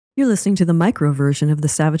You're listening to the micro version of the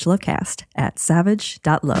Savage Lovecast at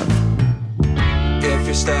savage.love. If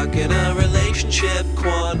you're stuck in a relationship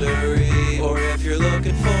quandary, or if you're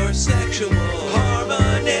looking for sexual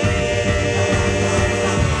harmony,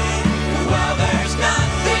 well, there's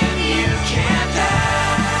nothing you can't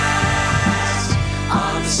ask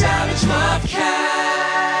on the Savage Lovecast.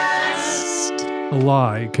 A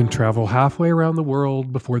lie can travel halfway around the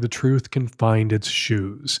world before the truth can find its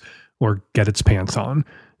shoes, or get its pants on.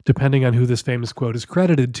 Depending on who this famous quote is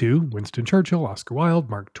credited to, Winston Churchill, Oscar Wilde,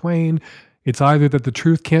 Mark Twain, it's either that the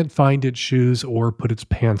truth can't find its shoes or put its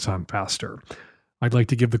pants on faster. I'd like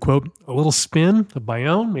to give the quote a little spin of my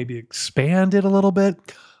own, maybe expand it a little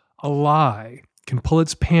bit. A lie can pull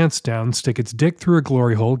its pants down, stick its dick through a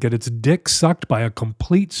glory hole, get its dick sucked by a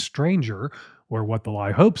complete stranger, or what the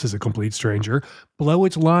lie hopes is a complete stranger, blow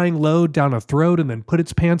its lying load down a throat and then put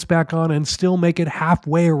its pants back on and still make it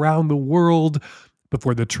halfway around the world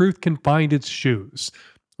before the truth can find its shoes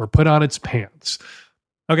or put on its pants.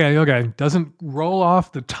 Okay. Doesn't roll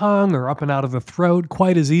off the tongue or up and out of the throat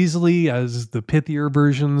quite as easily as the pithier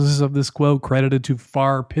versions of this quote credited to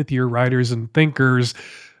far pithier writers and thinkers,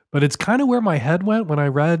 but it's kind of where my head went when I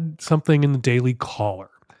read something in the Daily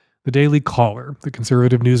Caller. The Daily Caller, the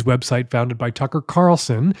conservative news website founded by Tucker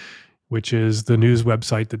Carlson, which is the news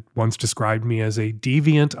website that once described me as a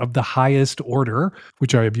deviant of the highest order,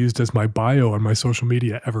 which I have used as my bio on my social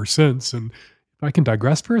media ever since. And if I can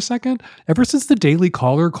digress for a second, ever since the Daily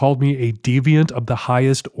Caller called me a deviant of the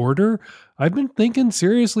highest order, I've been thinking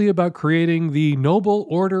seriously about creating the Noble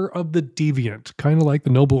Order of the Deviant, kind of like the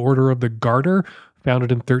Noble Order of the Garter,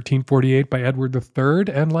 founded in 1348 by Edward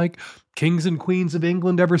III, and like kings and queens of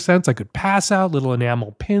England ever since, I could pass out little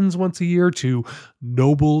enamel pins once a year to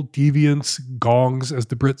noble deviants, gongs as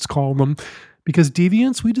the Brits call them, because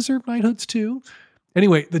deviants, we deserve knighthoods too.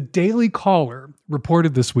 Anyway, the Daily Caller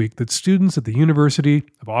reported this week that students at the University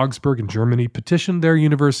of Augsburg in Germany petitioned their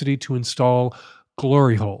university to install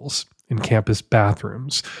glory holes in campus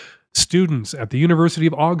bathrooms. Students at the University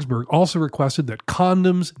of Augsburg also requested that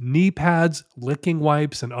condoms, knee pads, licking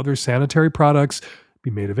wipes, and other sanitary products be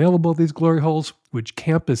made available at these glory holes, which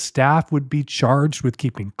campus staff would be charged with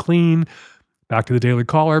keeping clean. Back to the Daily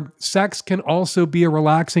Caller, sex can also be a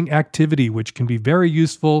relaxing activity, which can be very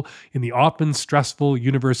useful in the often stressful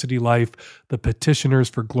university life, the petitioners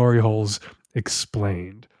for glory holes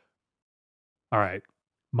explained. All right,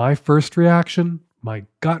 my first reaction, my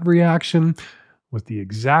gut reaction, was the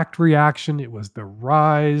exact reaction. It was the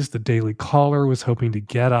rise the Daily Caller was hoping to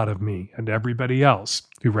get out of me and everybody else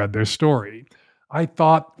who read their story. I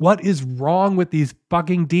thought, what is wrong with these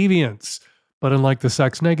fucking deviants? But unlike the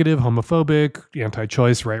sex-negative, homophobic,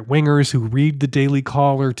 anti-choice right-wingers who read the Daily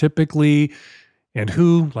Caller typically, and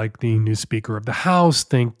who, like the new Speaker of the House,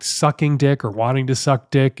 think sucking dick or wanting to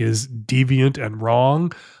suck dick is deviant and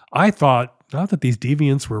wrong, I thought not that these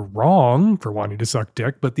deviants were wrong for wanting to suck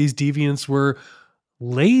dick, but these deviants were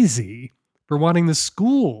lazy for wanting the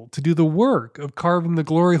school to do the work of carving the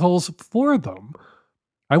glory holes for them.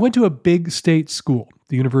 I went to a big state school,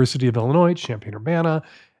 the University of Illinois, Champaign-Urbana,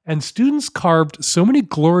 and students carved so many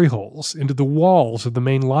glory holes into the walls of the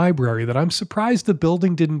main library that I'm surprised the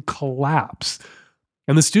building didn't collapse.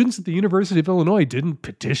 And the students at the University of Illinois didn't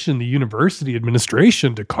petition the university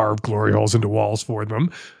administration to carve glory holes into walls for them,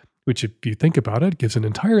 which, if you think about it, gives an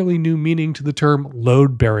entirely new meaning to the term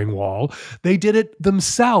load-bearing wall. They did it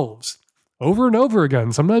themselves, over and over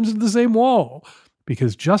again, sometimes into the same wall,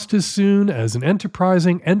 because just as soon as an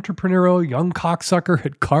enterprising, entrepreneurial young cocksucker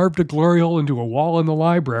had carved a glory hole into a wall in the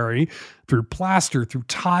library, through plaster, through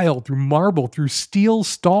tile, through marble, through steel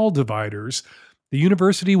stall dividers, the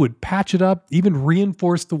university would patch it up, even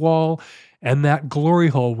reinforce the wall, and that glory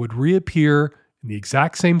hole would reappear in the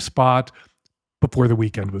exact same spot before the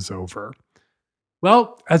weekend was over.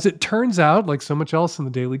 Well, as it turns out, like so much else in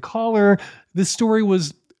the Daily Caller, this story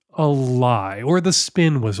was a lie, or the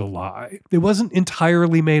spin was a lie. It wasn't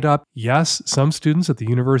entirely made up. Yes, some students at the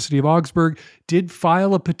University of Augsburg did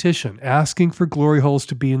file a petition asking for glory holes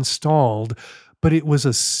to be installed, but it was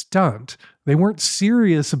a stunt. They weren't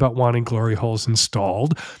serious about wanting glory holes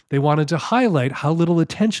installed. They wanted to highlight how little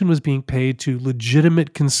attention was being paid to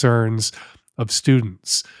legitimate concerns of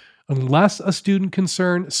students. Unless a student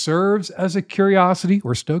concern serves as a curiosity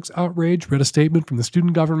or stokes outrage, read a statement from the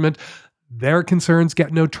student government, their concerns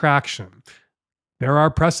get no traction. There are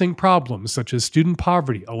pressing problems such as student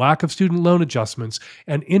poverty, a lack of student loan adjustments,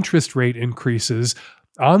 and interest rate increases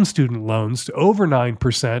on student loans to over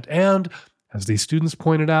 9%. And, as these students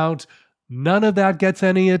pointed out, none of that gets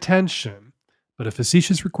any attention. But a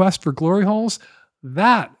facetious request for glory holes,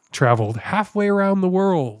 that traveled halfway around the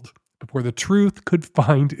world before the truth could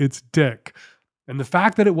find its dick. And the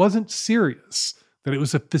fact that it wasn't serious, that it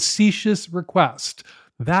was a facetious request,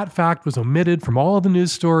 that fact was omitted from all of the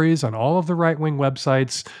news stories on all of the right-wing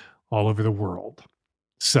websites all over the world.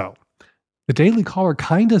 So, the Daily Caller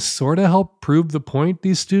kind of sort of helped prove the point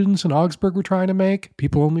these students in Augsburg were trying to make.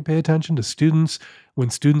 People only pay attention to students when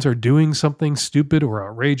students are doing something stupid or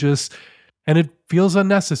outrageous. And it feels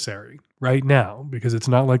unnecessary right now because it's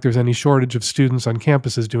not like there's any shortage of students on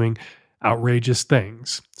campuses doing outrageous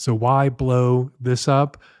things. So why blow this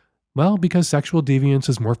up? Well, because sexual deviance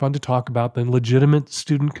is more fun to talk about than legitimate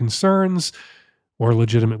student concerns or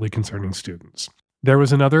legitimately concerning students. There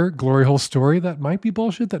was another glory hole story that might be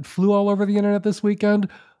bullshit that flew all over the internet this weekend.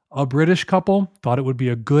 A British couple thought it would be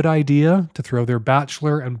a good idea to throw their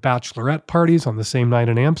bachelor and bachelorette parties on the same night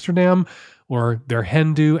in Amsterdam, or their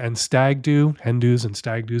hen do and stag do, hen do's and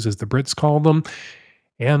stag do's as the Brits call them.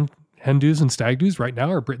 And hen do's and stag do's right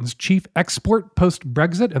now are Britain's chief export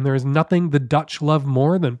post-Brexit, and there is nothing the Dutch love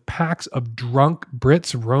more than packs of drunk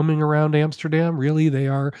Brits roaming around Amsterdam. Really, they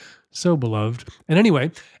are so beloved. And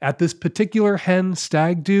anyway, at this particular hen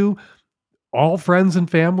stag do, all friends and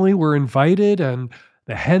family were invited, and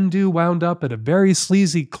the hen do wound up at a very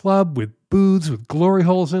sleazy club with booths with glory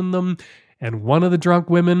holes in them. And one of the drunk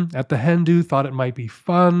women at the hen do thought it might be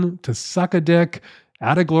fun to suck a dick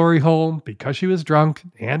at a glory hole because she was drunk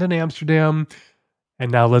and in Amsterdam.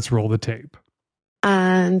 And now let's roll the tape.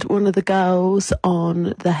 And one of the girls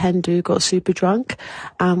on the hen do got super drunk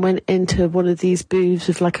and went into one of these booths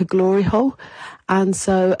with like a glory hole. And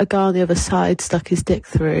so a guy on the other side stuck his dick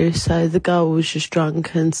through. So the girl was just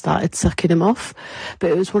drunk and started sucking him off.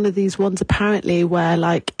 But it was one of these ones apparently where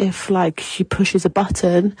like if like she pushes a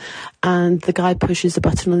button and the guy pushes the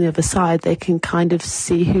button on the other side, they can kind of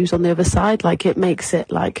see who's on the other side. Like it makes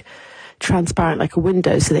it like transparent like a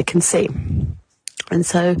window so they can see. And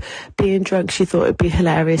so, being drunk, she thought it would be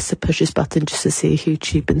hilarious to push this button just to see who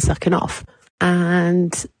she'd been sucking off.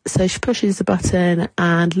 And so she pushes the button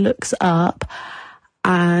and looks up,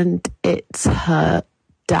 and it's her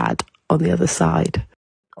dad on the other side.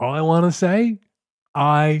 All I want to say,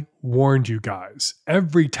 I warned you guys.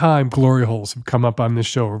 Every time glory holes have come up on this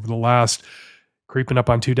show over the last creeping up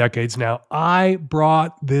on 2 decades now, I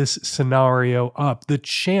brought this scenario up. The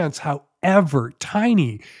chance, however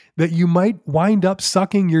tiny, that you might wind up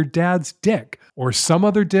sucking your dad's dick or some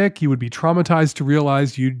other dick you would be traumatized to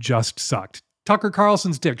realize you just sucked. Tucker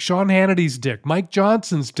Carlson's dick, Sean Hannity's dick, Mike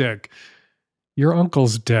Johnson's dick, your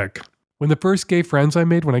uncle's dick. When the first gay friends I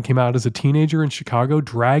made when I came out as a teenager in Chicago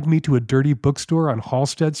dragged me to a dirty bookstore on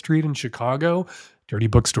Halsted Street in Chicago, dirty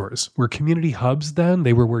bookstores were community hubs then.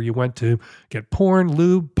 They were where you went to get porn,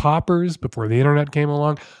 lube, poppers before the internet came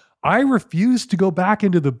along. I refused to go back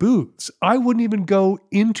into the booths. I wouldn't even go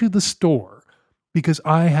into the store because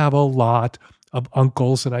I have a lot of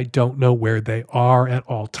uncles and I don't know where they are at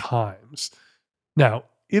all times. Now,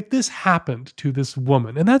 if this happened to this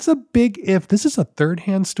woman, and that's a big if, this is a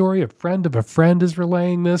third-hand story, a friend of a friend is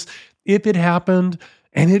relaying this. If it happened,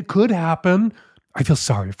 and it could happen, I feel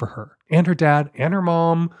sorry for her and her dad and her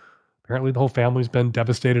mom. Apparently the whole family's been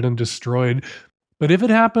devastated and destroyed. But if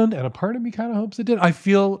it happened, and a part of me kind of hopes it did, I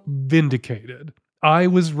feel vindicated. I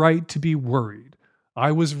was right to be worried.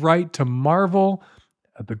 I was right to marvel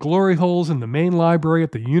at the glory holes in the main library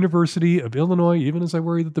at the University of Illinois, even as I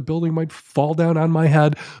worry that the building might fall down on my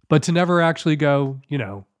head, but to never actually go,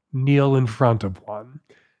 kneel in front of one.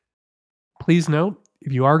 Please note,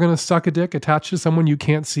 if you are going to suck a dick attached to someone you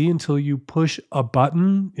can't see until you push a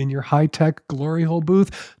button in your high-tech glory hole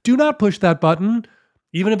booth, do not push that button.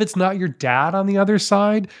 Even if it's not your dad on the other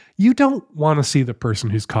side, you don't want to see the person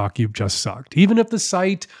whose cock you've just sucked. Even if the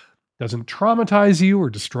sight doesn't traumatize you or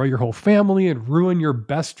destroy your whole family and ruin your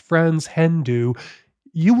best friend's hen do,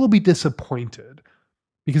 you will be disappointed.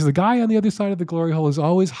 Because the guy on the other side of the glory hole is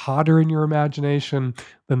always hotter in your imagination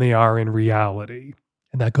than they are in reality.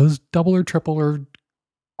 And that goes double or triple or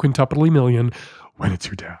quintuply million when it's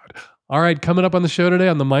your dad. All right, coming up on the show today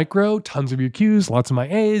on the Micro, tons of your Q's, lots of my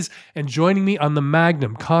A's, and joining me on the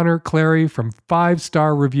Magnum, Connor Clary from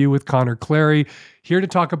 5-Star Review with Connor Clary, here to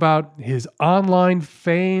talk about his online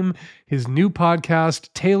fame, his new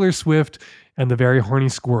podcast, Taylor Swift, and the very horny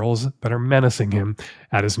squirrels that are menacing him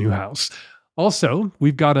at his new house. Also,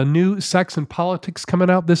 we've got a new Sex and Politics coming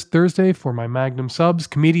out this Thursday for my Magnum subs.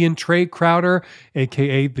 Comedian Trey Crowder,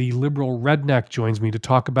 a.k.a. the liberal redneck, joins me to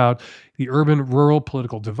talk about the urban-rural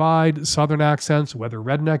political divide, Southern accents, whether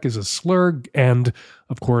redneck is a slur, and,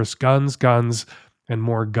 of course, guns, and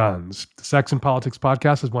more guns. The Sex and Politics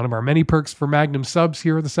podcast is one of our many perks for Magnum subs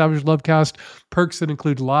here at the Savage Lovecast. Perks that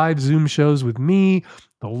include live Zoom shows with me,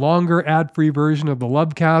 the longer ad-free version of the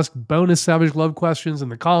Lovecast, bonus Savage Love questions in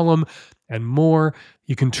the column, and more.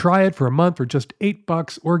 You can try it for a month for just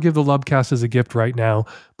 $8 or give the Lovecast as a gift right now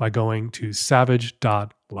by going to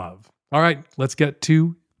savage.love. All right, let's get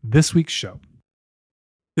to this week's show.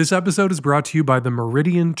 This episode is brought to you by the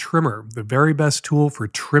Meridian Trimmer, the very best tool for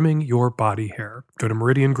trimming your body hair. Go to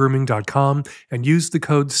meridiangrooming.com and use the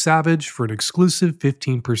code SAVAGE for an exclusive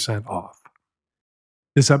 15% off.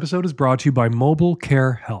 This episode is brought to you by Mobile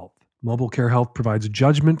Care Health. Mobile Care Health provides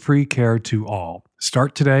judgment-free care to all.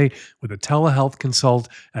 Start today with a telehealth consult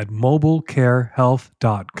at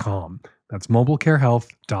mobilecarehealth.com. That's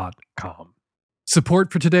mobilecarehealth.com.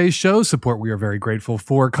 Support for today's show, support we are very grateful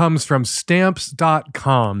for, comes from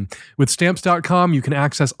Stamps.com. With Stamps.com, you can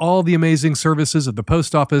access all the amazing services of the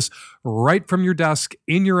post office right from your desk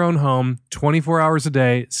in your own home, 24 hours a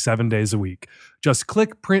day, 7 days a week. Just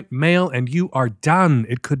click, print, mail, and you are done.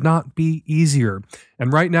 It could not be easier.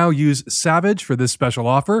 And right now, use Savage for this special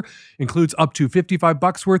offer. Includes up to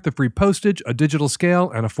 $55 worth of free postage, a digital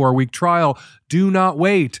scale, and a 4-week trial. Do not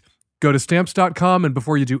wait. Go to Stamps.com, and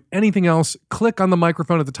before you do anything else, click on the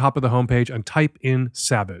microphone at the top of the homepage and type in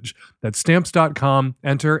Savage. That's Stamps.com.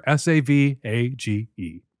 Enter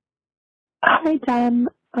SAVAGE. Hi, Dan.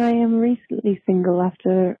 I am recently single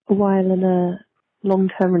after a while in a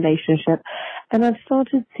long-term relationship, and I've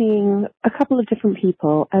started seeing a couple of different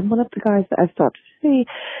people, and one of the guys that I've started to see,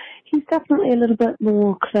 he's definitely a little bit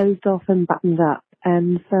more closed off and buttoned up,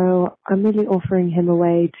 and so I'm really offering him a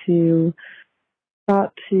way to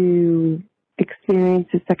start to experience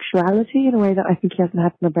his sexuality in a way that I think he hasn't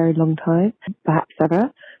had in a very long time, perhaps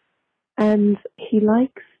ever. And he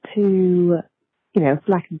likes to, for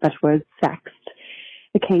lack of better words, sext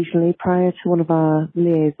occasionally prior to one of our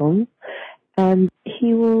liaisons. And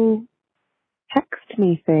he will text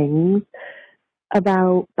me things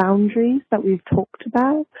about boundaries that we've talked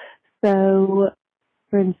about. So,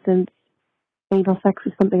 for instance, anal sex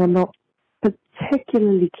is something I'm not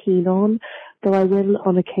particularly keen on, though I will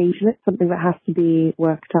on occasion. It's something that has to be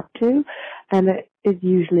worked up to, and it is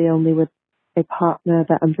usually only with a partner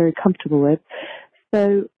that I'm very comfortable with.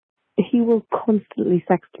 So he will constantly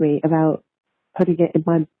text me about putting it in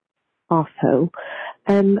my arsehole,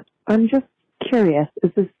 and I'm just curious,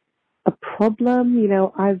 is this a problem?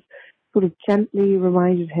 I've sort of gently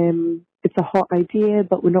reminded him it's a hot idea,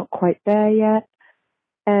 but we're not quite there yet.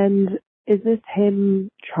 And is this him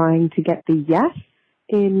trying to get the yes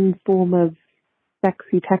in form of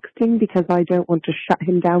sexy texting because I don't want to shut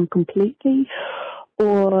him down completely?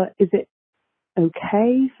 Or is it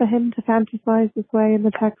okay for him to fantasize this way in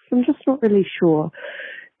the text? I'm just not really sure.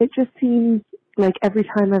 It just seems like every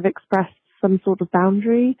time I've expressed some sort of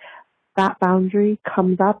boundary, that boundary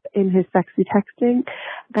comes up in his sexy texting,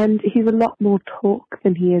 and he's a lot more talk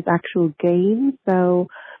than he is actual game, so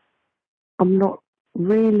I'm not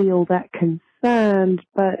really all that concerned,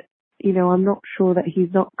 but I'm not sure that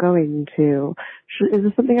he's not going to. Is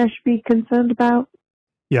this something I should be concerned about?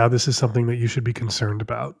 Yeah, this is something that you should be concerned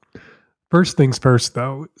about. First things first,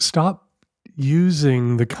 though, stop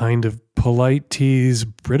using the kind of polite tease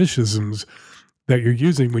Britishisms that you're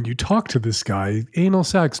using when you talk to this guy. Anal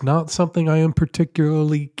sex, not something I am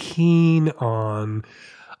particularly keen on.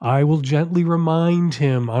 I will gently remind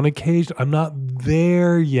him on occasion. I'm not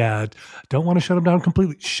there yet. Don't want to shut him down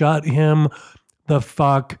completely. Shut him the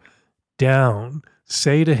fuck down.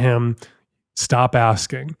 Say to him, stop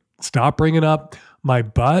asking. Stop bringing up my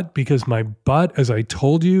butt, because my butt, as I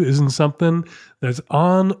told you, isn't something that's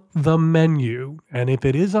on the menu. And if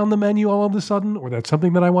it is on the menu all of a sudden, or that's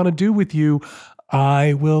something that I want to do with you,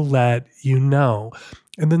 I will let you know.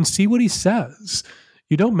 And then see what he says.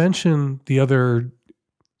 You don't mention the other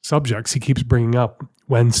subjects he keeps bringing up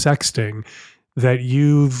when sexting that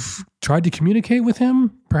you've tried to communicate with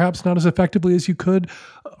him, perhaps not as effectively as you could,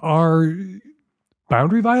 are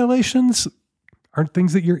boundary violations, aren't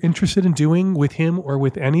things that you're interested in doing with him or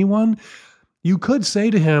with anyone. You could say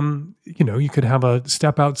to him, you could have a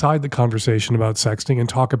step outside the conversation about sexting and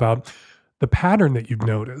talk about the pattern that you've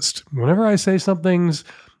noticed. Whenever I say something's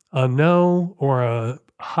a no or a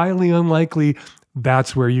highly unlikely,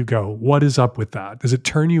 that's where you go. What is up with that? Does it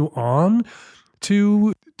turn you on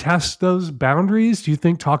to test those boundaries? Do you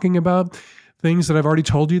think talking about things that I've already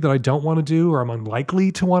told you that I don't want to do or I'm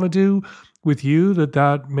unlikely to want to do with you,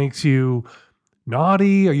 that makes you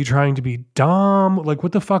naughty? Are you trying to be dumb? Like,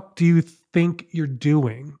 what the fuck do you think you're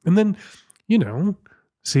doing? And then,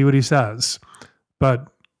 see what he says.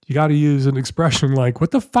 But you got to use an expression like,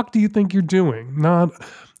 what the fuck do you think you're doing? Not,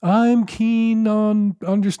 I'm keen on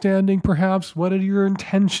understanding perhaps what your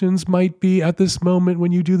intentions might be at this moment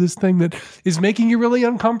when you do this thing that is making you really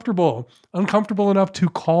uncomfortable enough to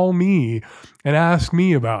call me and ask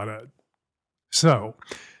me about it. So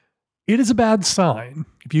it is a bad sign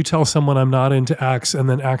if you tell someone I'm not into X and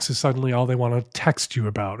then X is suddenly all they want to text you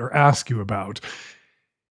about or ask you about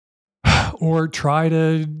or try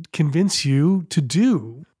to convince you to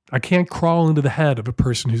do. I can't crawl into the head of a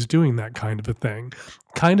person who's doing that kind of a thing.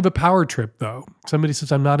 Kind of a power trip, though. Somebody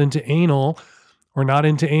says, I'm not into anal, or not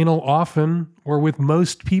into anal often, or with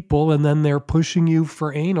most people, and then they're pushing you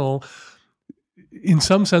for anal. In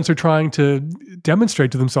some sense, they're trying to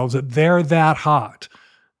demonstrate to themselves that they're that hot,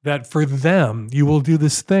 that for them, you will do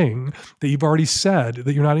this thing that you've already said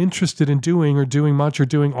that you're not interested in doing or doing much or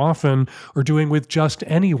doing often or doing with just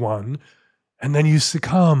anyone. And then you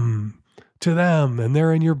succumb to them and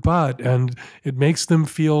they're in your butt and it makes them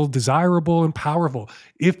feel desirable and powerful.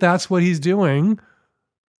 If that's what he's doing,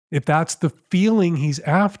 if that's the feeling he's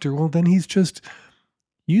after, well, then he's just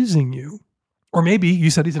using you. Or maybe you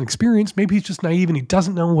said he's inexperienced. Maybe he's just naive and he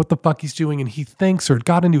doesn't know what the fuck he's doing and he thinks, or it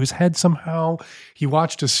got into his head somehow. He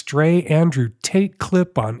watched a stray Andrew Tate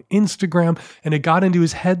clip on Instagram and it got into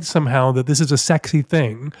his head somehow that this is a sexy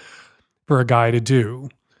thing for a guy to do.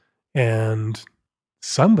 And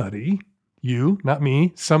somebody, you, not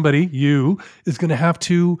me, somebody, you, is going to have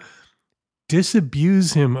to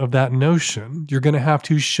disabuse him of that notion. You're going to have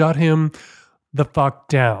to shut him the fuck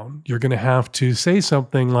down. You're going to have to say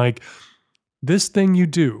something like, this thing you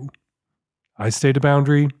do, I state a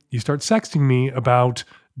boundary, you start sexting me about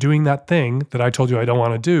doing that thing that I told you I don't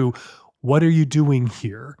want to do. What are you doing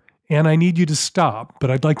here? And I need you to stop,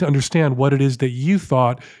 but I'd like to understand what it is that you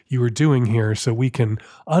thought you were doing here so we can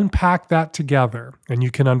unpack that together and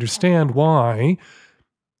you can understand why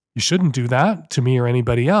you shouldn't do that to me or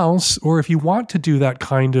anybody else. Or if you want to do that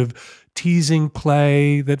kind of teasing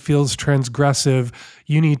play that feels transgressive,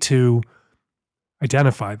 you need to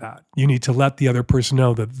identify that. You need to let the other person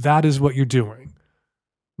know that that is what you're doing,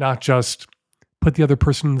 not just put the other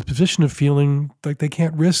person in the position of feeling like they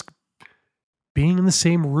can't risk being in the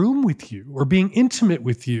same room with you or being intimate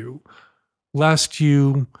with you, lest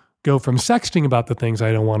you go from sexting about the things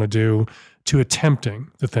I don't want to do to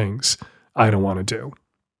attempting the things I don't want to do.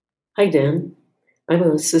 Hi, Dan. I'm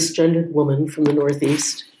a cisgendered woman from the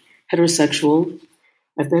Northeast, heterosexual.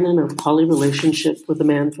 I've been in a poly relationship with a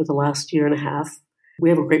man for the last year and a half. We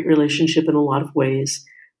have a great relationship in a lot of ways,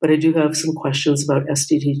 but I do have some questions about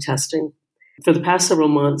STD testing. For the past several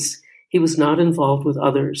months, he was not involved with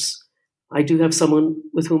others. I do have someone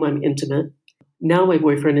with whom I'm intimate. Now my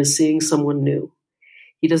boyfriend is seeing someone new.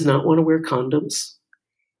 He does not want to wear condoms.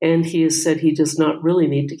 And he has said he does not really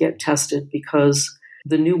need to get tested because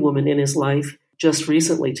the new woman in his life just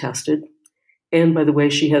recently tested. And by the way,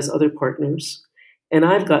 she has other partners. And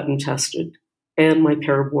I've gotten tested. And my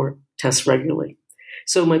paramour tests regularly.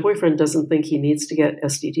 So my boyfriend doesn't think he needs to get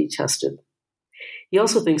STD tested. He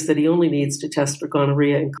also thinks that he only needs to test for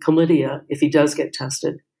gonorrhea and chlamydia if he does get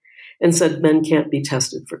tested, and said men can't be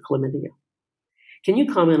tested for chlamydia. Can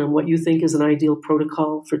you comment on what you think is an ideal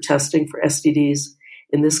protocol for testing for STDs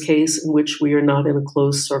in this case in which we are not in a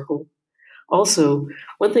closed circle? Also,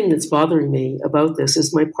 one thing that's bothering me about this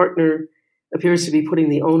is my partner appears to be putting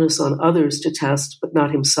the onus on others to test, but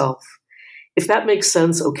not himself. If that makes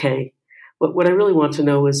sense, okay. But what I really want to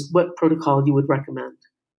know is what protocol you would recommend.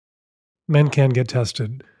 Men can get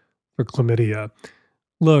tested for chlamydia.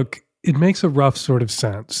 Look, it makes a rough sort of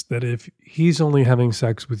sense that if he's only having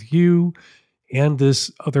sex with you and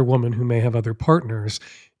this other woman who may have other partners,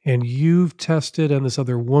 and you've tested and this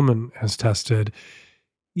other woman has tested,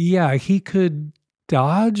 yeah, he could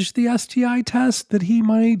dodge the STI test that he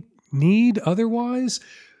might need otherwise.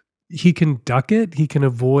 He can duck it. He can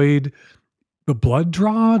avoid the blood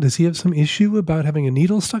draw. Does he have some issue about having a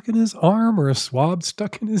needle stuck in his arm or a swab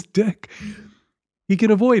stuck in his dick? He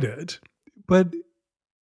can avoid it, but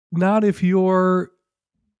not if you're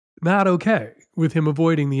not okay with him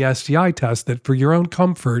avoiding the STI test that for your own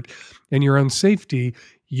comfort and your own safety,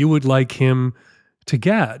 you would like him to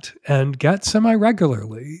get and get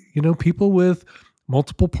semi-regularly. You know, people with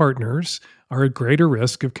multiple partners are at greater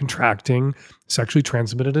risk of contracting sexually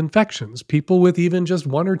transmitted infections. People with even just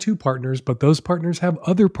one or two partners, but those partners have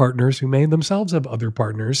other partners who may themselves have other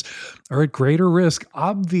partners, are at greater risk,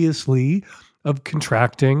 obviously, of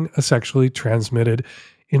contracting a sexually transmitted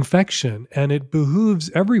infection. And it behooves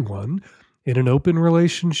everyone in an open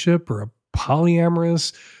relationship or a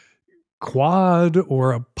polyamorous quad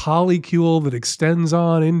or a polycule that extends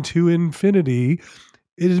on into infinity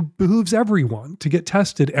it behooves everyone to get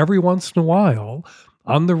tested every once in a while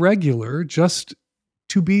on the regular, just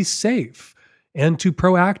to be safe and to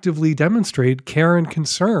proactively demonstrate care and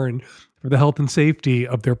concern for the health and safety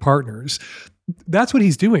of their partners. That's what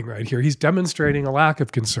he's doing right here. He's demonstrating a lack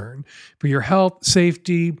of concern for your health,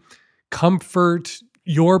 safety, comfort,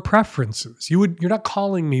 your preferences. You're not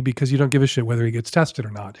calling me because you don't give a shit whether he gets tested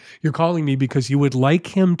or not. You're calling me because you would like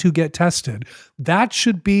him to get tested. That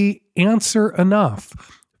should be answer enough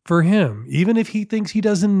for him, even if he thinks he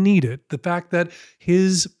doesn't need it. The fact that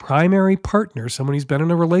his primary partner, someone he's been in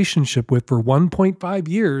a relationship with for 1.5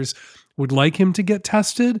 years, would like him to get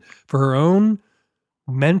tested for her own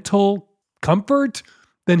mental comfort,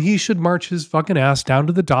 then he should march his fucking ass down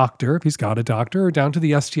to the doctor, if he's got a doctor, or down to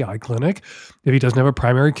the STI clinic, if he doesn't have a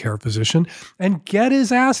primary care physician, and get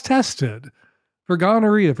his ass tested for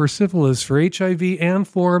gonorrhea, for syphilis, for HIV, and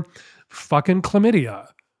for fucking chlamydia.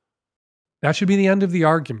 That should be the end of the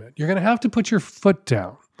argument. You're going to have to put your foot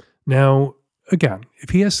down. Now, again, if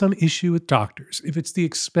he has some issue with doctors, if it's the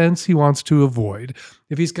expense he wants to avoid,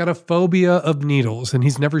 if he's got a phobia of needles and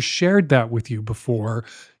he's never shared that with you before,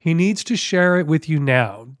 he needs to share it with you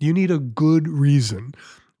now. You need a good reason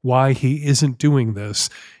why he isn't doing this.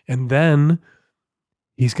 And then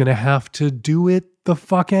he's going to have to do it the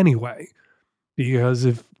fuck anyway. Because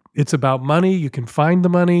if it's about money, you can find the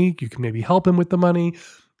money. You can maybe help him with the money.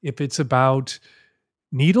 If it's about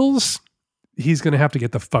needles, he's going to have to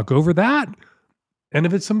get the fuck over that. And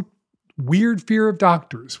if it's some weird fear of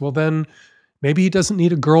doctors, well, then maybe he doesn't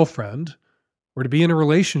need a girlfriend or to be in a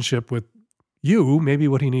relationship with you. Maybe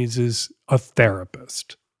what he needs is a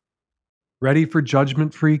therapist. Ready for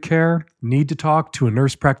judgment-free care? Need to talk to a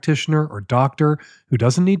nurse practitioner or doctor who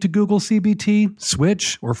doesn't need to Google CBT,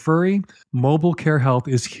 Switch, or Furry? Mobile Care Health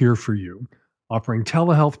is here for you, offering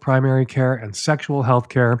telehealth primary care and sexual health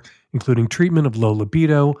care, including treatment of low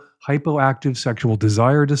libido, hypoactive sexual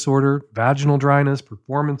desire disorder, vaginal dryness,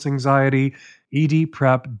 performance anxiety, ED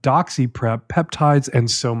prep, doxy prep, peptides, and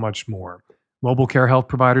so much more. Mobile Care Health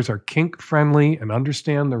providers are kink-friendly and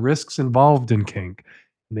understand the risks involved in kink,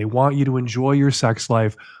 and they want you to enjoy your sex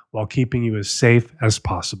life while keeping you as safe as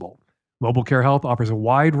possible. Mobile Care Health offers a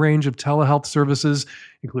wide range of telehealth services,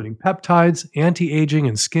 including peptides, anti-aging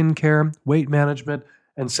and skincare, weight management,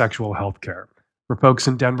 and sexual health care. For folks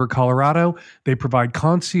in Denver, Colorado, they provide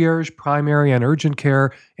concierge, primary and urgent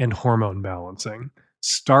care, and hormone balancing.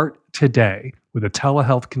 Start today with a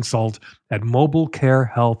telehealth consult at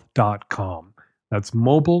mobilecarehealth.com. That's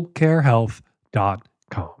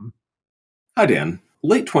mobilecarehealth.com. Hi, Dan.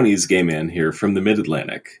 Late 20s gay man here from the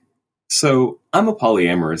Mid-Atlantic. So, I'm a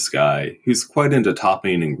polyamorous guy who's quite into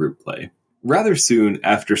topping and group play. Rather soon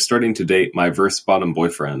after starting to date my verse-bottom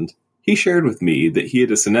boyfriend, he shared with me that he had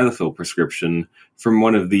a sildenafil prescription from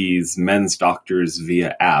one of these men's doctors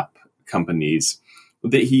via app companies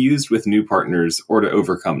that he used with new partners or to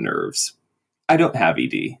overcome nerves. I don't have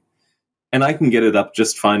ED, and I can get it up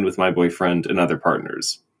just fine with my boyfriend and other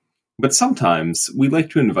partners. But sometimes we like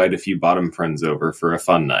to invite a few bottom friends over for a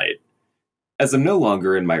fun night. As I'm no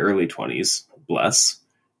longer in my early 20s, bless,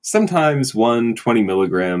 sometimes one 20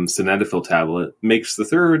 milligram sildenafil tablet makes the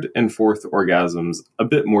third and fourth orgasms a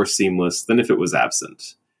bit more seamless than if it was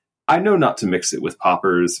absent. I know not to mix it with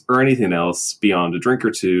poppers or anything else beyond a drink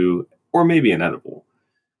or two, or maybe an edible.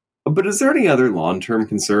 But is there any other long-term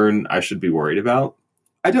concern I should be worried about?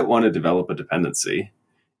 I don't want to develop a dependency.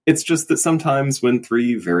 It's just that sometimes when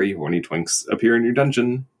 3 very horny twinks appear in your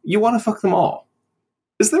dungeon, you want to fuck them all.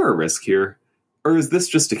 Is there a risk here? Or is this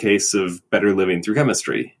just a case of better living through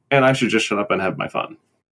chemistry, and I should just shut up and have my fun?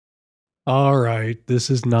 All right, this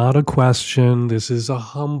is not a question. This is a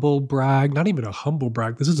humble brag. Not even a humble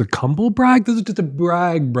brag. This is a cumble brag. This is just a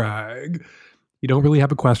brag. You don't really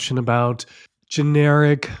have a question about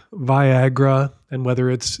generic Viagra and whether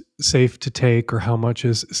it's safe to take or how much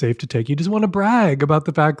is safe to take. You just want to brag about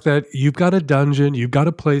the fact that you've got a dungeon, you've got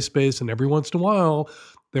a play space, and every once in a while,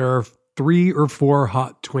 there are 3 or 4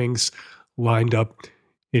 hot twinks lined up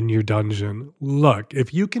in your dungeon. Look,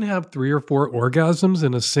 if you can have 3 or 4 orgasms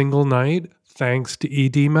in a single night, thanks to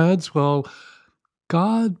ED meds, well,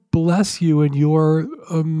 God bless you and you're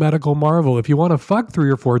a medical marvel. If you want to fuck 3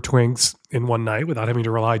 or 4 twinks in one night without having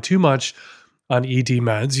to rely too much on ED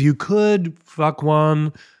meds, you could fuck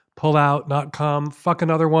one, pull out, not come, fuck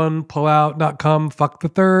another one, pull out, not come, fuck the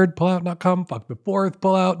third, pull out, not come, fuck the fourth,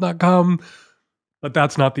 pull out, not come. But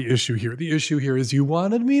that's not the issue here. The issue here is you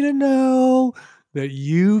wanted me to know that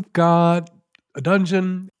you've got a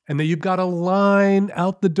dungeon and that you've got a line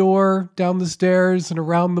out the door, down the stairs, and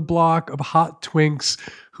around the block of hot twinks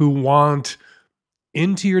who want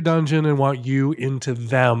into your dungeon and want you into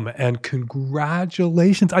them. And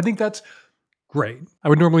congratulations. I think that's great. I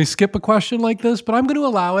would normally skip a question like this, but I'm going to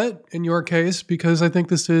allow it in your case because I think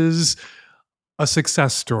this is a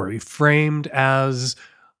success story framed as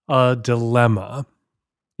a dilemma.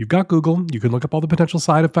 You've got Google. You can look up all the potential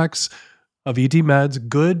side effects of ED meds.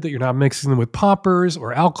 Good that you're not mixing them with poppers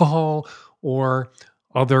or alcohol or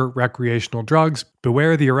other recreational drugs.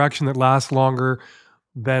 Beware the erection that lasts longer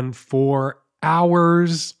than 4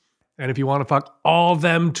 hours. And if you want to fuck all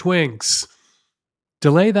them twinks,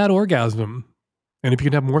 delay that orgasm. And if you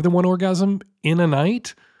can have more than one orgasm in a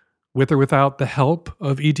night, with or without the help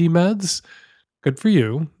of ED meds, good for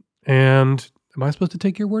you. And am I supposed to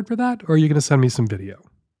take your word for that? Or are you going to send me some video?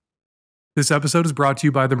 This episode is brought to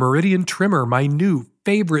you by the Meridian Trimmer, my new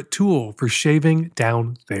favorite tool for shaving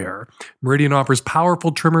down there. Meridian offers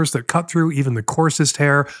powerful trimmers that cut through even the coarsest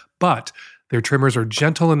hair, but their trimmers are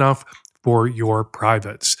gentle enough for your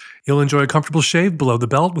privates. You'll enjoy a comfortable shave below the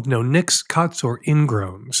belt with no nicks, cuts, or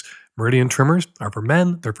ingrowns. Meridian trimmers are for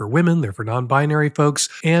men, they're for women, they're for non-binary folks,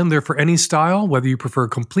 and they're for any style, whether you prefer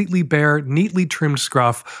completely bare, neatly trimmed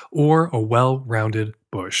scruff, or a well-rounded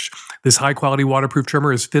bush. This high-quality waterproof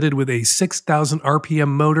trimmer is fitted with a 6,000 RPM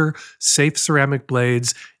motor, safe ceramic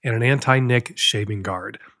blades, and an anti-nick shaving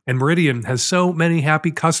guard. And Meridian has so many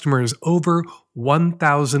happy customers, over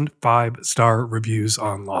 1,000 5-star reviews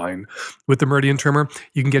online. With the Meridian trimmer,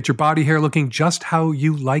 you can get your body hair looking just how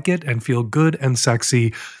you like it and feel good and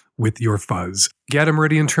sexy with your fuzz. Get a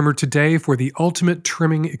Meridian trimmer today for the ultimate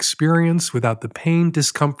trimming experience without the pain,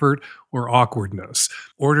 discomfort, or awkwardness.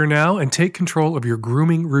 Order now and take control of your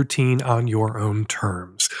grooming routine on your own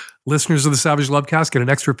terms. Listeners of the Savage Lovecast get an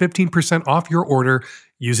extra 15% off your order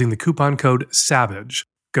using the coupon code SAVAGE.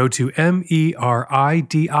 Go to MERIDIAN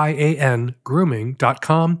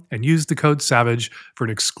grooming.com and use the code SAVAGE for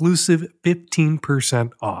an exclusive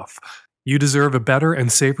 15% off. You deserve a better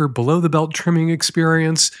and safer below-the-belt trimming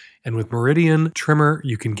experience, and with Meridian Trimmer,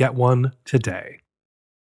 you can get one today.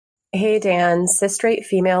 Hey Dan, cis-straight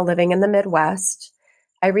female living in the Midwest.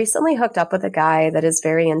 I recently hooked up with a guy that is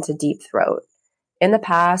very into deep throat. In the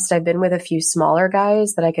past, I've been with a few smaller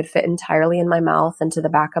guys that I could fit entirely in my mouth and to the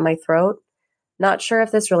back of my throat. Not sure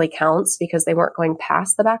if this really counts because they weren't going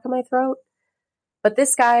past the back of my throat. But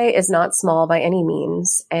this guy is not small by any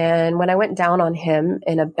means, and when I went down on him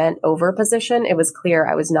in a bent over position, it was clear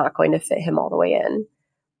I was not going to fit him all the way in.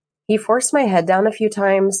 He forced my head down a few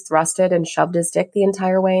times, thrusted and shoved his dick the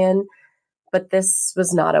entire way in, but this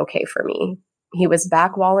was not okay for me. He was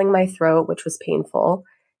back-walling my throat, which was painful,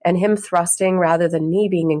 and him thrusting rather than me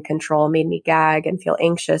being in control made me gag and feel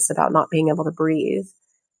anxious about not being able to breathe.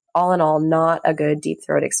 All in all, not a good deep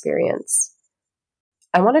throat experience.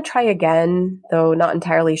 I want to try again, though not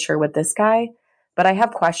entirely sure with this guy, but I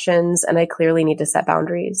have questions and I clearly need to set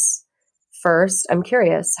boundaries. First, I'm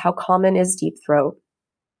curious, how common is deep throat?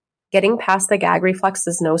 Getting past the gag reflex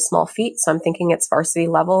is no small feat, so I'm thinking it's varsity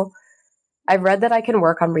level. I've read that I can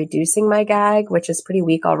work on reducing my gag, which is pretty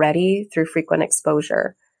weak already, through frequent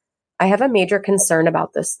exposure. I have a major concern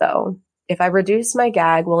about this, though. If I reduce my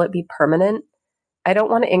gag, will it be permanent? I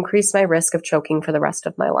don't want to increase my risk of choking for the rest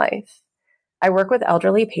of my life. I work with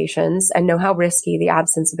elderly patients and know how risky the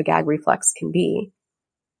absence of a gag reflex can be.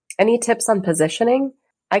 Any tips on positioning?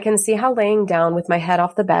 I can see how laying down with my head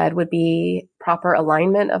off the bed would be proper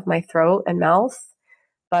alignment of my throat and mouth,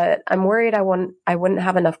 but I'm worried I wouldn't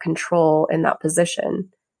have enough control in that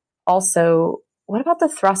position. Also, what about the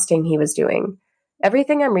thrusting he was doing?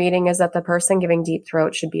 Everything I'm reading is that the person giving deep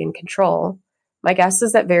throat should be in control. My guess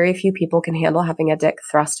is that very few people can handle having a dick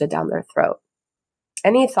thrusted down their throat.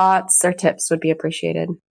 Any thoughts or tips would be appreciated.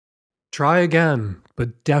 Try again,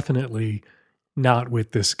 but definitely not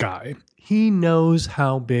with this guy. He knows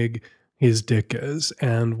how big his dick is,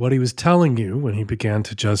 and what he was telling you when he began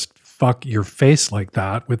to just fuck your face like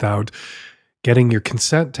that without getting your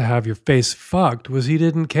consent to have your face fucked was he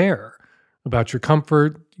didn't care about your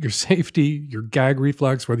comfort, your safety, your gag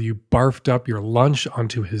reflex, whether you barfed up your lunch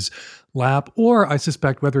onto his lap, or I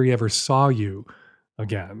suspect whether he ever saw you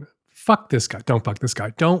again. Fuck this guy. Don't fuck this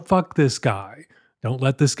guy. Don't fuck this guy. Don't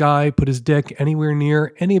let this guy put his dick anywhere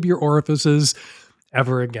near any of your orifices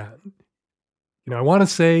ever again. You know, I want to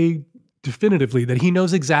say definitively that he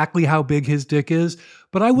knows exactly how big his dick is,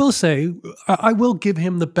 but I will say, I will give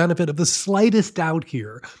him the benefit of the slightest doubt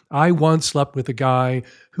here. I once slept with a guy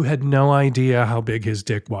who had no idea how big his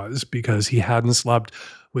dick was because he hadn't slept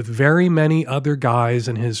with very many other guys,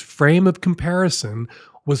 and his frame of comparison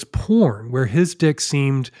was porn, where his dick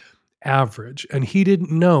seemed average, and he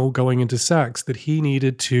didn't know going into sex that he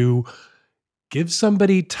needed to give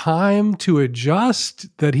somebody time to adjust,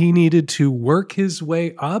 that he needed to work his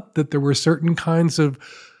way up, that there were certain kinds of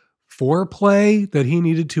foreplay that he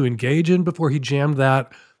needed to engage in before he jammed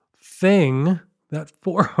that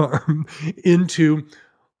forearm into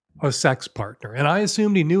a sex partner. And I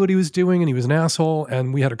assumed he knew what he was doing and he was an asshole,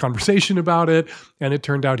 and we had a conversation about it, and it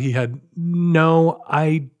turned out he had no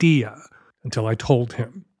idea until I told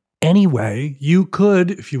him. Anyway, you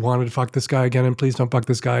could, if you wanted to fuck this guy again, and please don't fuck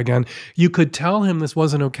this guy again, you could tell him this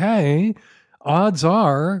wasn't okay. Odds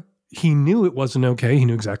are he knew it wasn't okay. He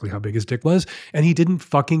knew exactly how big his dick was, and he didn't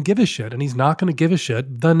fucking give a shit. And he's not going to give a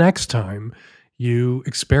shit the next time you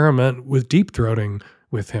experiment with deep throating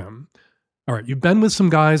with him. All right, you've been with some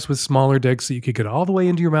guys with smaller dicks that you could get all the way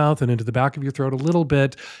into your mouth and into the back of your throat a little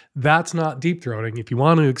bit. That's not deep throating. If you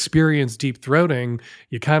want to experience deep throating,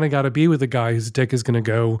 you kind of got to be with a guy whose dick is going to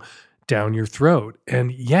go down your throat.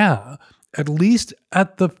 And yeah, at least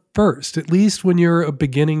at the first, at least when you're a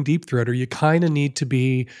beginning deep throater, you kind of need to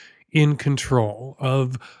be in control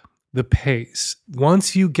of the pace.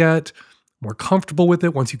 Once you get more comfortable with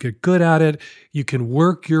it, once you get good at it, you can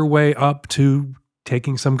work your way up to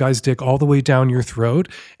taking some guy's dick all the way down your throat.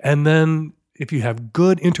 And then if you have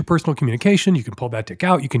good interpersonal communication, you can pull that dick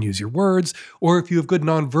out, you can use your words. Or if you have good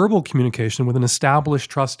nonverbal communication with an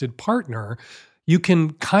established, trusted partner, you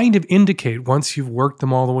can kind of indicate, once you've worked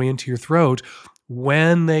them all the way into your throat,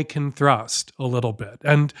 when they can thrust a little bit.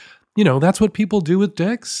 And, you know, that's what people do with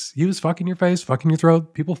dicks. Use fucking your face, fucking your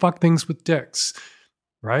throat. People fuck things with dicks,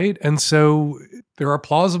 right? And so there are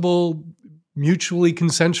plausible, mutually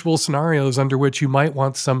consensual scenarios under which you might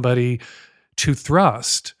want somebody to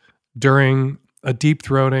thrust during a deep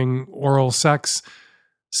throating oral sex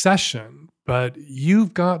session. But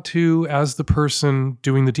you've got to, as the person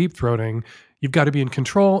doing the deep throating, you've got to be in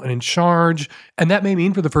control and in charge. And that may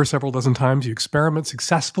mean for the first several dozen times you experiment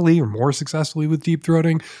successfully or more successfully with deep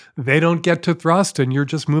throating, they don't get to thrust and you're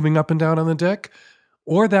just moving up and down on the dick.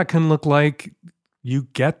 Or that can look like you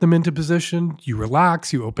get them into position, you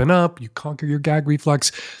relax, you open up, you conquer your gag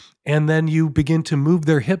reflex, and then you begin to move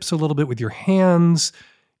their hips a little bit with your hands,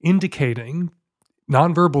 indicating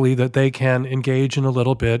non-verbally that they can engage in a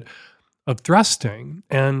little bit of thrusting.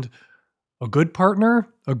 And a good partner,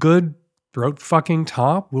 a good throat fucking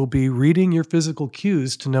top, will be reading your physical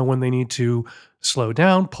cues to know when they need to slow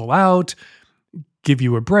down, pull out, give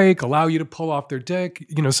you a break, allow you to pull off their dick.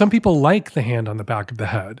 You know, some people like the hand on the back of the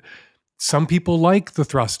head. Some people like the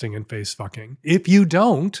thrusting and face fucking. If you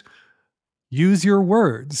don't, use your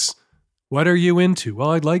words. What are you into?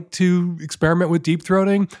 Well, I'd like to experiment with deep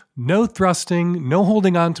throating. No thrusting, no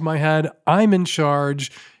holding on to my head. I'm in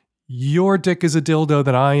charge. Your dick is a dildo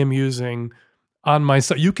that I am using on my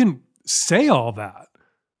side. You can say all that.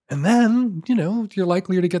 And then, you know, you're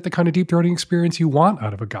likelier to get the kind of deep throating experience you want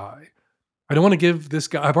out of a guy. I don't want to give this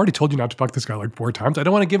guy, I've already told you not to fuck this guy like 4 times. I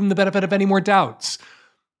don't want to give him the benefit of any more doubts.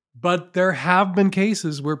 But there have been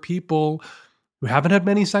cases where people who haven't had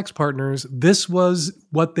many sex partners, this was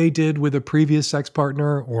what they did with a previous sex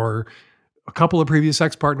partner or a couple of previous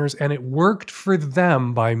sex partners, and it worked for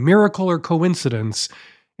them by miracle or coincidence.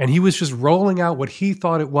 And he was just rolling out what he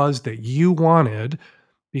thought it was that you wanted,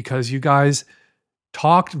 because you guys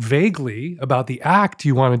talked vaguely about the act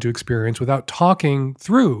you wanted to experience without talking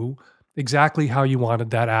through exactly how you wanted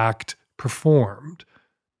that act performed.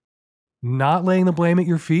 Not laying the blame at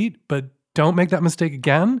your feet, but don't make that mistake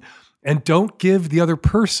again. And don't give the other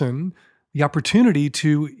person the opportunity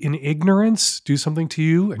to, in ignorance, do something to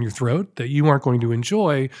you and your throat that you aren't going to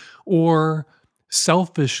enjoy, or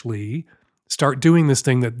selfishly start doing this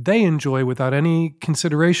thing that they enjoy without any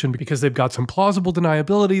consideration because they've got some plausible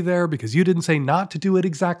deniability there because you didn't say not to do it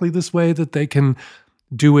exactly this way, that they can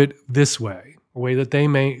do it this way, a way that they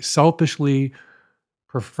may selfishly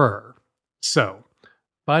prefer. So,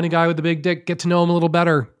 find a guy with a big dick, get to know him a little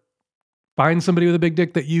better. Find somebody with a big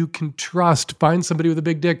dick that you can trust. Find somebody with a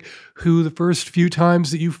big dick who the first few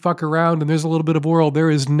times that you fuck around and there's a little bit of oral, there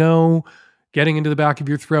is no getting into the back of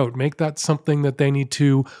your throat. Make that something that they need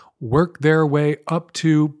to work their way up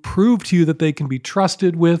to, prove to you that they can be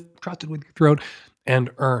trusted with your throat, and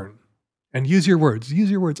earn. And use your words.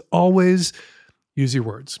 Use your words. Always use your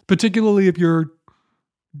words. Particularly if you're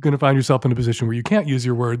going to find yourself in a position where you can't use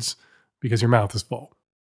your words because your mouth is full.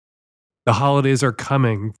 The holidays are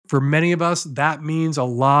coming. For many of us, that means a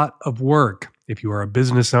lot of work. If you are a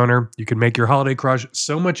business owner, you can make your holiday crush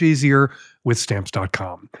so much easier with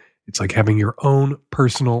Stamps.com. It's like having your own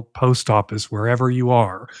personal post office wherever you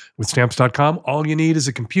are. With Stamps.com, all you need is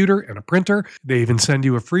a computer and a printer. They even send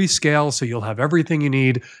you a free scale so you'll have everything you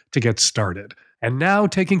need to get started. And now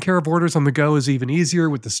taking care of orders on the go is even easier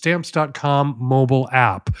with the Stamps.com mobile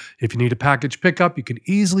app. If you need a package pickup, you can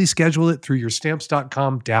easily schedule it through your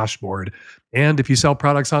Stamps.com dashboard. And if you sell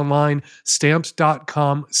products online,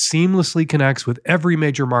 Stamps.com seamlessly connects with every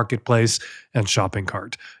major marketplace and shopping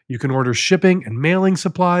cart. You can order shipping and mailing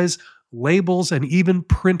supplies, labels, and even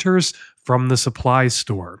printers from the supply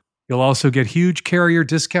store. You'll also get huge carrier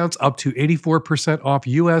discounts up to 84% off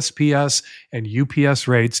USPS and UPS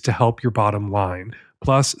rates to help your bottom line.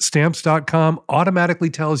 Plus, Stamps.com automatically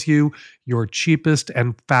tells you your cheapest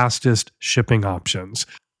and fastest shipping options.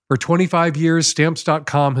 For 25 years,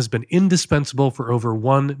 Stamps.com has been indispensable for over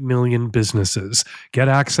 1 million businesses. Get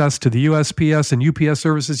access to the USPS and UPS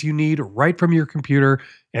services you need right from your computer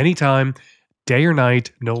anytime, day or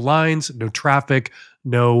night, no lines, no traffic,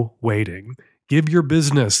 no waiting. Give your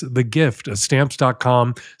business the gift of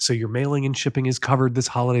Stamps.com so your mailing and shipping is covered this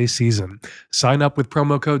holiday season. Sign up with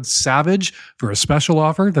promo code SAVAGE for a special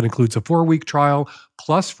offer that includes a 4-week trial,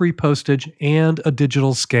 plus free postage and a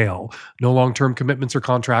digital scale. No long-term commitments or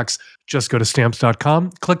contracts. Just go to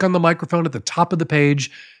Stamps.com, click on the microphone at the top of the page,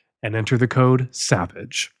 and enter the code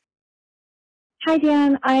SAVAGE. Hi,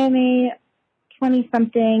 Dan. I am a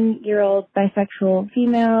 20-something-year-old bisexual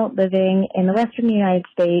female living in the western United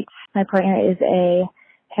States. My partner is a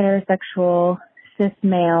heterosexual cis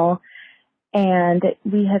male, and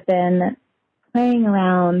we have been playing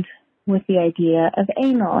around with the idea of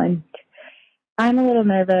anal. And I'm a little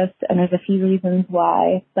nervous, and there's a few reasons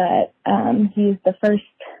why, but he's the first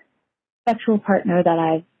sexual partner that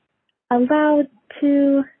I've allowed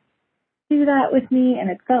to do that with me, and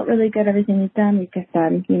it felt really good, everything we've done. We've just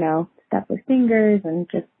done, stuff with fingers and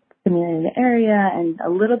just stimulating the area and a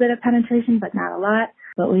little bit of penetration, but not a lot.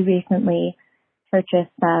 But we recently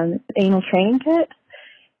purchased anal training kit,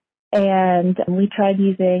 and we tried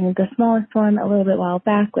using the smallest one a little bit while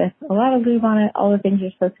back with a lot of lube on it, all the things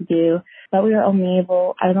you're supposed to do. But I was only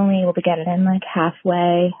able to get it in like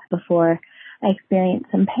halfway before I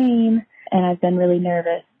experienced some pain, and I've been really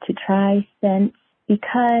nervous to try since,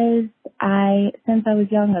 because since I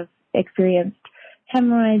was young, I've experienced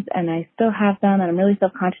hemorrhoids, and I still have them, and I'm really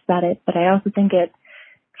self-conscious about it, but I also think it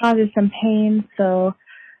causes some pain. So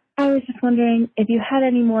I was just wondering if you had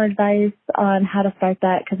any more advice on how to start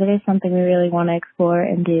that, because it is something we really want to explore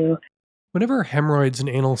and do. Whenever hemorrhoids and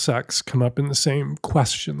anal sex come up in the same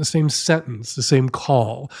question, the same sentence, the same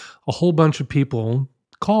call, a whole bunch of people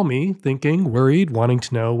call me thinking, worried, wanting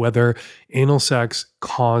to know whether anal sex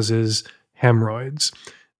causes hemorrhoids.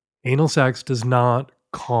 Anal sex does not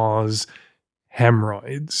cause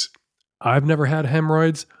hemorrhoids. I've never had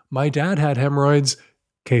hemorrhoids. My dad had hemorrhoids.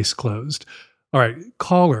 Case closed. All right,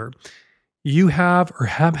 caller, you have or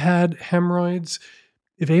have had hemorrhoids.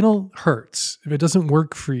 If anal hurts, if it doesn't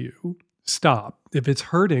work for you, stop. If it's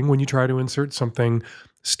hurting when you try to insert something,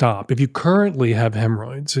 stop. If you currently have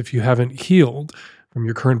hemorrhoids, if you haven't healed from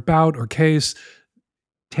your current bout or case,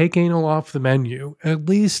 take anal off the menu, at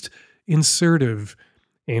least insertive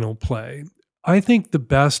anal play. I think the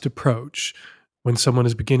best approach when someone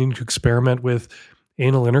is beginning to experiment with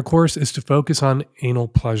anal intercourse is to focus on anal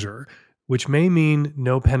pleasure, which may mean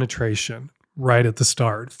no penetration right at the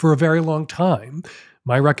start for a very long time.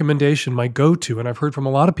 My recommendation, my go-to, and I've heard from a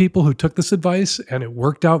lot of people who took this advice and it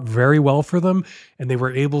worked out very well for them, and they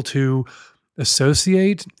were able to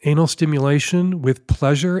associate anal stimulation with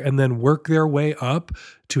pleasure and then work their way up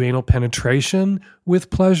to anal penetration with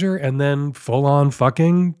pleasure and then full-on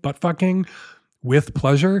fucking, butt fucking with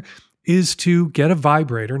pleasure, is to get a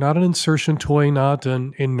vibrator, not an insertion toy, not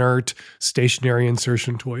an inert stationary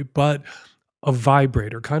insertion toy, but a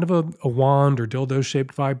vibrator, kind of a wand or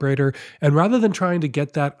dildo-shaped vibrator. And rather than trying to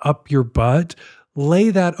get that up your butt, lay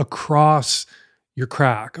that across your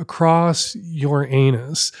crack, across your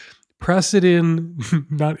anus. Press it in,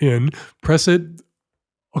 press it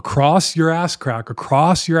across your ass crack,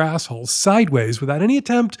 across your asshole, sideways, without any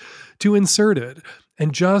attempt to insert it.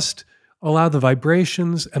 And just allow the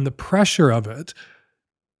vibrations and the pressure of it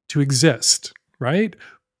to exist, right?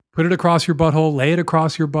 Put it across your butthole, lay it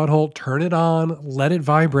across your butthole, turn it on, let it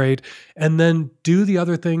vibrate, and then do the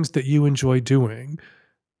other things that you enjoy doing.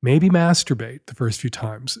 Maybe masturbate the first few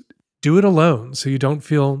times. Do it alone so you don't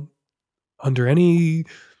feel under any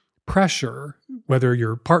pressure, whether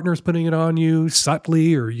your partner's putting it on you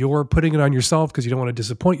subtly or you're putting it on yourself because you don't want to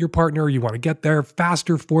disappoint your partner or you want to get there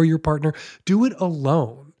faster for your partner. Do it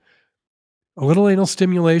alone. A little anal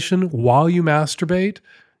stimulation while you masturbate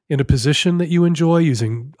in a position that you enjoy,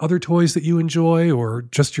 using other toys that you enjoy or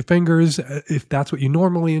just your fingers, if that's what you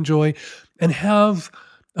normally enjoy, and have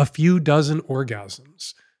a few dozen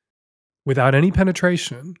orgasms without any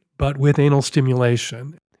penetration, but with anal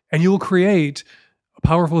stimulation. And you will create a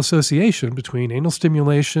powerful association between anal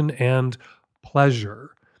stimulation and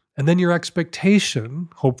pleasure. And then your expectation,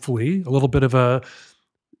 hopefully, a little bit of a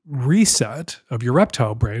reset of your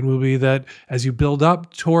reptile brain will be that as you build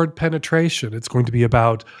up toward penetration, it's going to be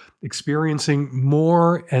about experiencing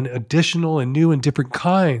more and additional and new and different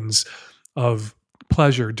kinds of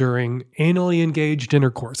pleasure during anally engaged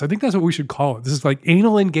intercourse. I think that's what we should call it. This is like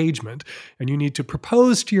anal engagement, and you need to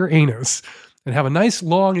propose to your anus and have a nice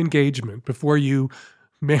long engagement before you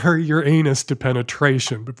marry your anus to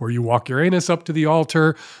penetration, before you walk your anus up to the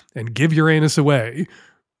altar and give your anus away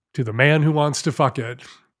to the man who wants to fuck it.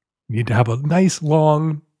 You need to have a nice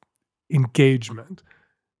long engagement.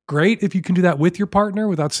 Great if you can do that with your partner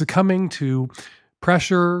without succumbing to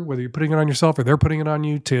pressure, whether you're putting it on yourself or they're putting it on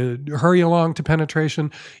you to hurry along to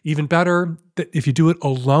penetration. Even better if you do it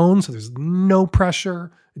alone, so there's no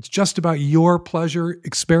pressure. It's just about your pleasure,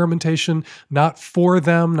 experimentation, not for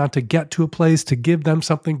them, not to get to a place, to give them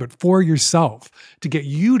something, but for yourself, to get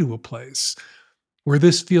you to a place where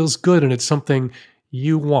this feels good and it's something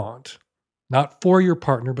you want. Not for your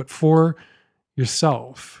partner, but for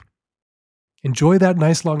yourself. Enjoy that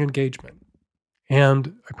nice long engagement.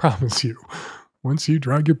 And I promise you, once you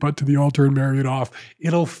drag your butt to the altar and marry it off,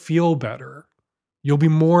 it'll feel better. You'll be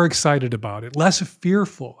more excited about it, less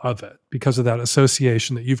fearful of it because of that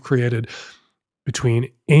association that you've created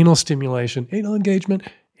between anal stimulation, anal engagement,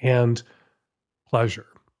 and pleasure.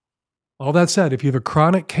 All that said, if you have a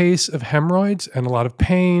chronic case of hemorrhoids and a lot of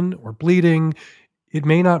pain or bleeding, it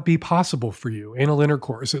may not be possible for you. Anal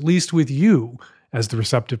intercourse, at least with you as the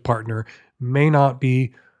receptive partner, may not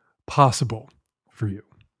be possible for you.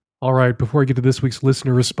 All right, before I get to this week's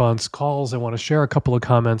listener response calls, I want to share a couple of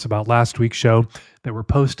comments about last week's show that were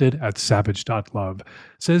posted at savage.love.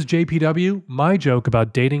 Says JPW, my joke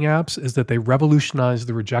about dating apps is that they revolutionized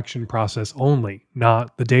the rejection process only,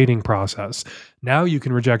 not the dating process. Now you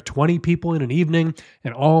can reject 20 people in an evening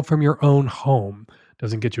and all from your own home.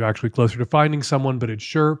 Doesn't get you actually closer to finding someone, but it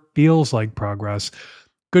sure feels like progress.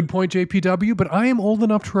 Good point, JPW, but I am old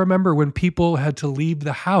enough to remember when people had to leave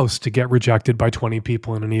the house to get rejected by 20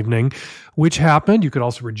 people in an evening, which happened. You could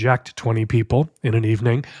also reject 20 people in an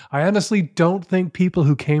evening. I honestly don't think people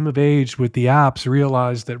who came of age with the apps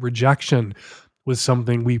realized that rejection was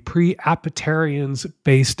something we pre-appetarians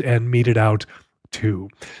faced and meted out to.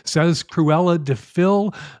 Says Cruella de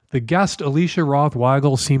Phil, the guest Alicia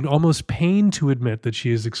Roth-Weigel seemed almost pained to admit that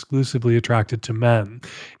she is exclusively attracted to men.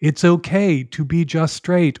 It's okay to be just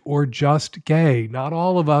straight or just gay. Not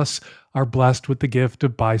all of us are blessed with the gift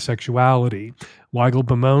of bisexuality. Weigel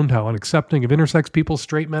bemoaned how unaccepting of intersex people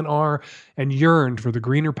straight men are and yearned for the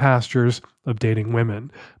greener pastures of dating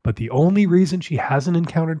women. But the only reason she hasn't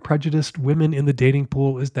encountered prejudiced women in the dating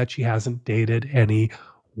pool is that she hasn't dated any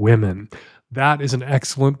women. That is an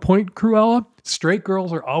excellent point, Cruella. Straight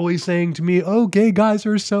girls are always saying to me, oh, gay guys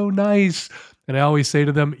are so nice. And I always say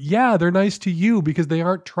to them, yeah, they're nice to you because they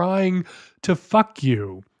aren't trying to fuck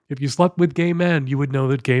you. If you slept with gay men, you would know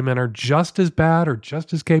that gay men are just as bad or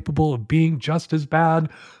just as capable of being just as bad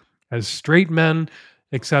as straight men,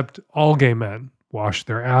 except all gay men wash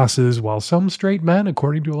their asses, while some straight men,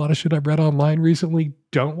 according to a lot of shit I've read online recently,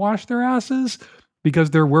 don't wash their asses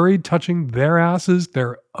because they're worried touching their asses,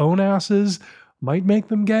 their own asses, might make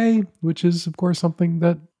them gay, which is, of course, something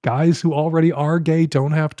that guys who already are gay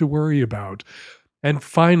don't have to worry about. And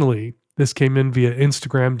finally, this came in via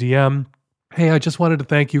Instagram DM. Hey, I just wanted to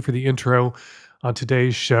thank you for the intro on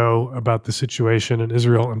today's show about the situation in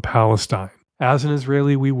Israel and Palestine. As an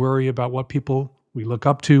Israeli, we worry about what people we look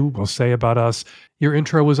up to will say about us. Your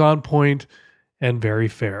intro was on point and very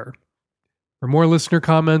fair. For more listener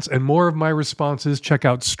comments and more of my responses, check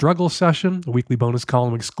out Struggle Session, a weekly bonus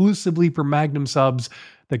column exclusively for Magnum subs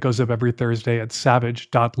that goes up every Thursday at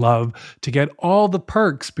savage.love. To get all the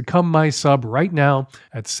perks, become my sub right now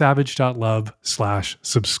at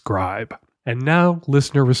savage.love/subscribe. And now,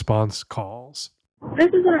 listener response calls. This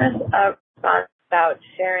is a response about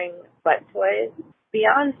sharing butt toys.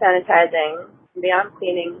 Beyond sanitizing, beyond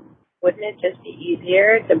cleaning, wouldn't it just be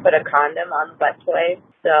easier to put a condom on the butt toy?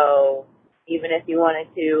 So even if you wanted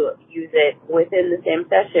to use it within the same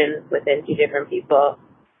session within two different people,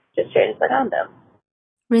 just change the condom.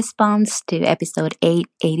 Response to episode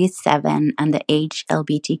 887 and the age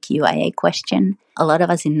LGBTQIA question. A lot of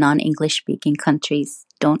us in non-English speaking countries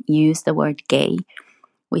don't use the word gay.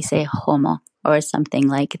 We say homo or something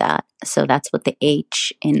like that. So that's what the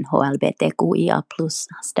H in HLBTQIA+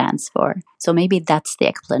 stands for. So maybe that's the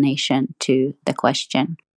explanation to the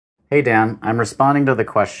question. Hey Dan, I'm responding to the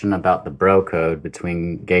question about the bro code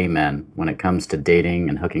between gay men when it comes to dating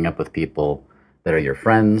and hooking up with people that are your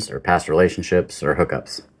friends or past relationships or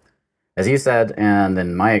hookups. As you said, and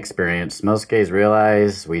in my experience, most gays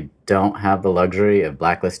realize we don't have the luxury of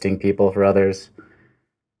blacklisting people for others.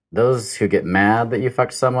 Those who get mad that you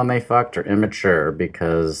fucked someone they fucked are immature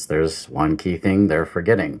because there's one key thing they're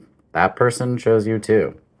forgetting. That person chose you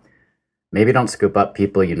too. Maybe don't scoop up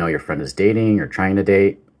people you know your friend is dating or trying to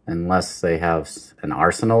date unless they have an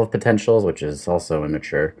arsenal of potentials, which is also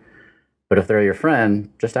immature. But if they're your friend,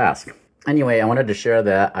 just ask. Anyway, I wanted to share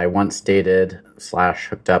that I once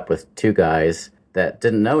dated/hooked up with two guys that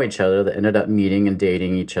didn't know each other that ended up meeting and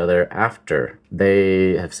dating each other after.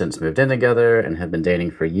 They have since moved in together and have been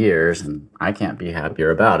dating for years, and I can't be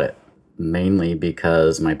happier about it. Mainly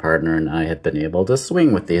because my partner and I have been able to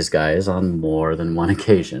swing with these guys on more than one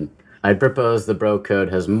occasion. I'd propose the bro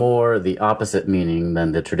code has more the opposite meaning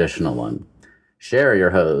than the traditional one. Share your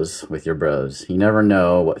hoes with your bros. You never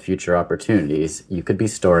know what future opportunities you could be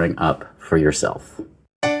storing up for yourself.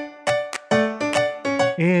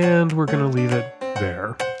 And we're going to leave it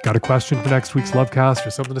there. Got a question for next week's Lovecast or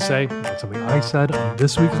something to say about something I said on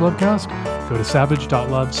this week's Lovecast? Go to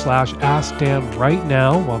savage.love/askdan right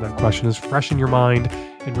now while that question is fresh in your mind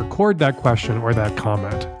and record that question or that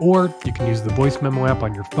comment. Or you can use the voice memo app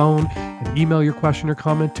on your phone and email your question or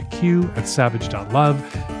comment to q@savage.love.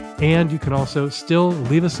 And you can also still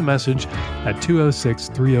leave us a message at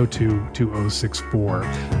 206-302-2064.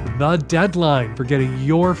 The deadline for getting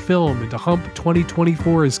your film into Hump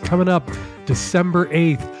 2024 is coming up December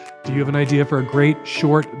 8th. Do you have an idea for a great,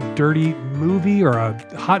 short, dirty movie or a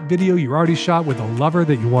hot video you already shot with a lover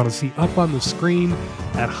that you want to see up on the screen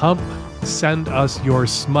at Hump? Send us your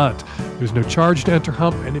smut. There's no charge to enter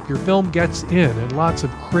Hump, and if your film gets in and lots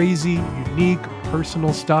of crazy, unique,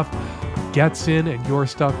 personal stuff gets in, and your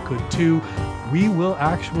stuff could too, we will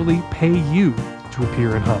actually pay you to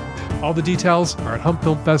appear in Hump. All the details are at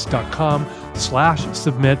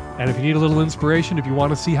humpfilmfest.com/submit. And if you need a little inspiration, if you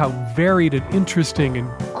want to see how varied and interesting and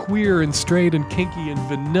queer and straight and kinky and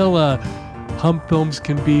vanilla Hump films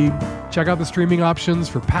can be, check out the streaming options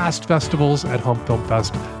for past festivals at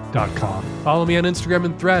humpfilmfest.com. Follow me on Instagram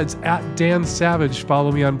and Threads at Dan Savage.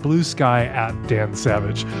 Follow me on Blue Sky at Dan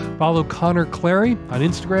Savage. Follow Connor Clary on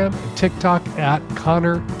Instagram and TikTok at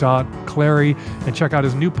Connor.Clary. And check out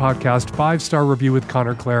his new podcast, 5-Star Review with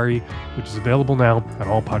Connor Clary, which is available now on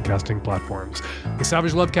all podcasting platforms. The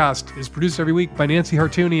Savage Lovecast is produced every week by Nancy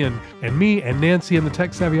Hartunian, and me and Nancy and the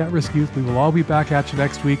Tech Savvy At-Risk Youth. We will all be back at you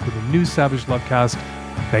next week with a new Savage Lovecast.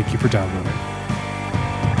 Thank you for downloading.